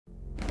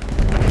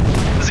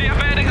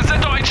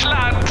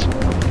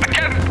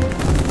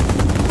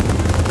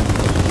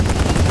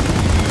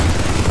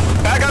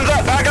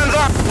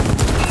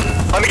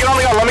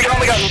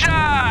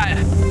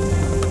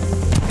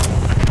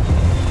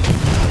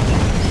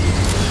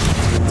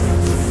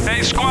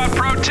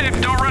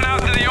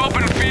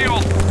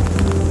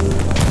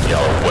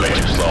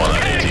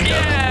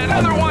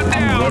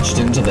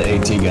switched into the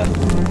AT gun.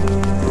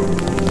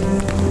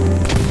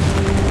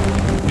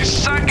 You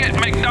suck it,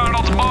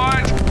 McDonald's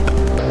boys!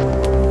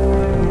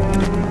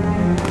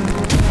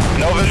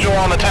 No visual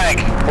on the tank.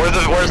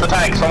 Where's the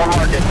tank? Someone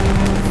mark it.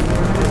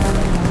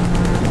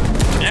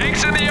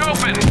 Yanks in the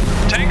open.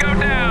 Tango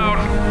down.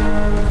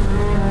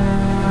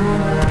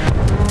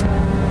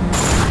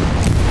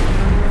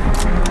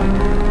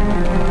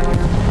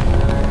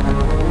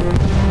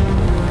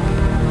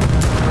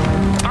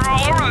 They're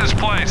all over this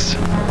place.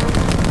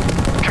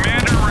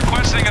 Commander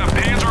requesting a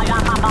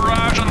Panzerwerfer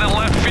barrage on the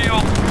left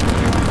field.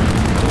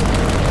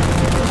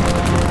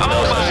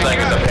 No such thing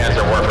as a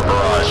Panzerwerfer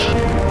barrage.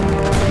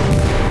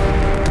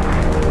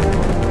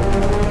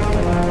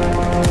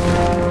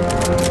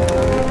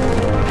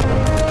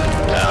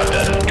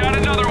 Got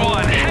another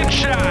one.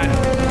 Headshot.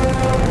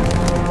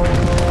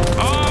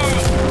 Oh.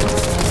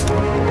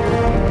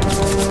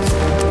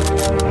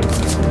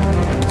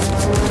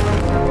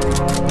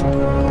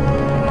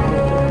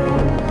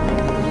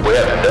 We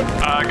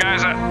have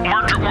guys,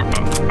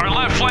 our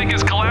left flank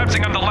is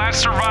collapsing. I'm the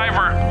last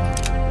survivor.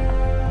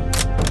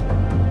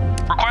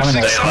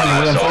 Requesting you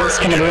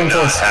do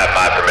not have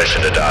my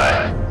permission to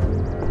die.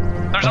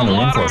 There's a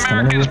lot of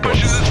Americans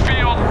pushing this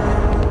field.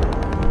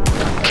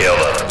 Kill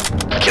them.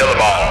 Kill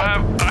them all.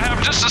 I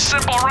have just a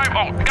simple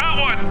rifle. Oh, got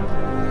one.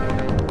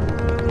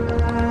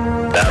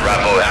 That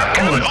rifle will have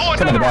bullets. Oh,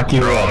 Coming to back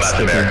you up,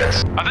 Skippy.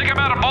 Skippy. I think I'm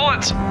out of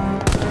bullets.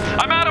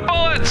 I'm out of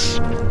bullets.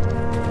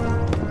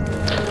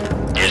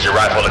 Use your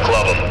rifle to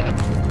club them.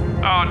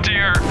 Oh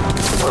dear.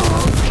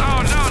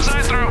 Oh no,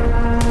 side throw.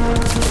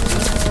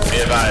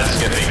 Be advised,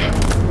 Skippy.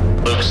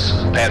 Luke's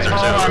Panzer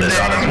II is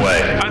on its way.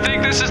 I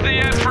think this is the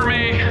end for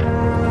me.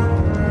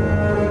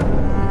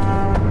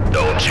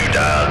 Don't you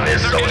die on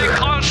this, They're getting soldier.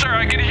 closer.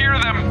 I can hear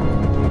them.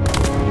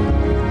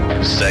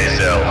 Stay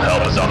still.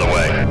 Help is on the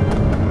way.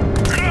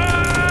 Do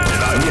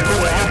not give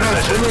away your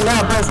position. We need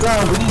not press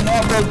down. We need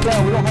not press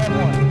down. We don't have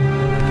one.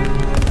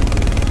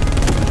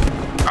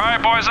 All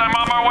right, boys, I'm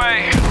on my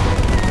way.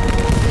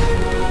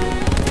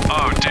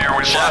 Oh dear,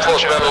 we lost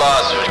Shackle's been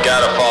lost. We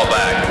gotta fall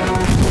back.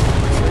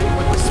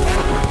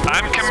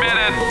 I'm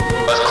committed.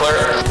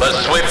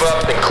 Let's sweep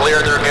up and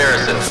clear their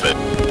garrisons.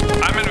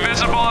 I'm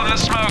invisible in the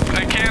smoke.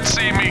 They can't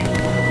see me.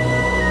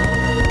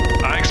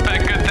 I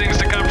expect good things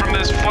to come from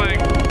this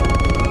flank.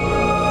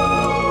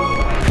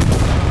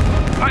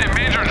 Hey,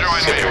 Major joined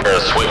me. Skippy, we're a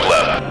sweep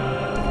left.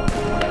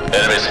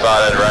 Enemy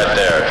spotted right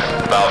there.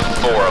 About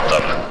 4 of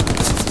them.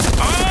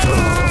 Oh!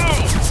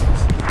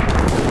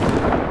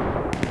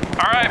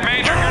 All right,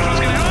 Major, here's what's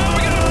gonna happen.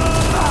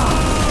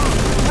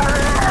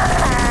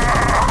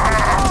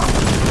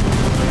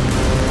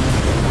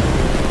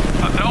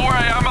 Don't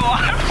worry, I'm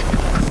alive.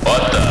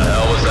 What the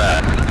hell was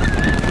that?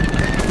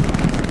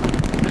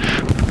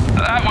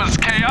 That was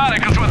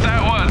chaotic, is what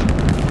that was.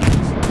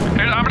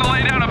 Here, I'm gonna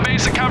lay down a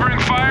base of covering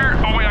fire.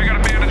 Oh wait, I gotta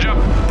bandage up.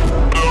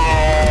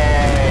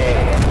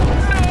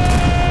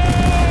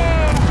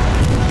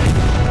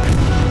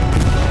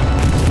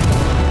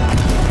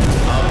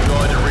 I'm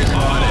going to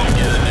respawn and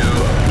get a new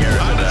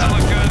garrison. That doesn't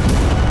look good.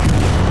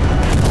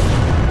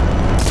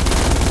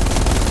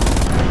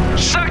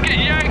 Suck it,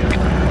 Yank!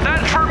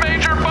 That's for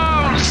Major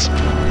Bones!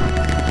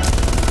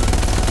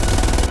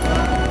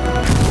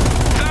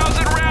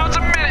 1,000 rounds a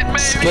minute, baby!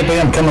 Skippy,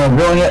 I'm coming and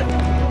ruin it.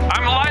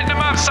 I'm lighting them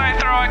up,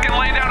 Scyther. I can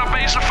lay down a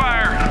base of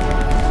fire.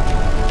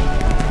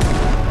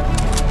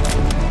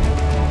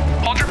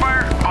 Hold your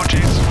fire. Oh,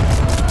 jeez.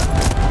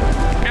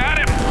 Got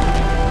him!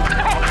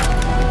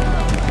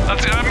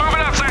 Let's go. I'm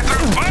moving up, Scyther.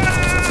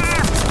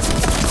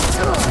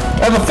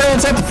 Have a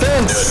fence, have a New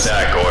fence.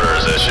 attack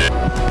orders issued.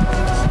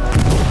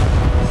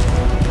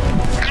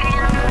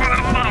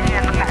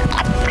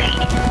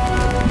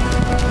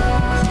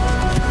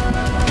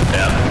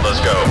 Yeah, let's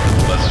go.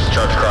 Let's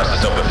charge across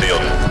this open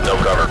field. No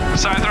cover.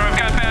 Scyther, I've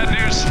got bad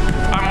news.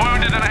 I'm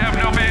wounded and I have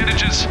no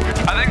bandages.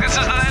 I think this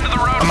is the end of the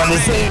road for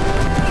me.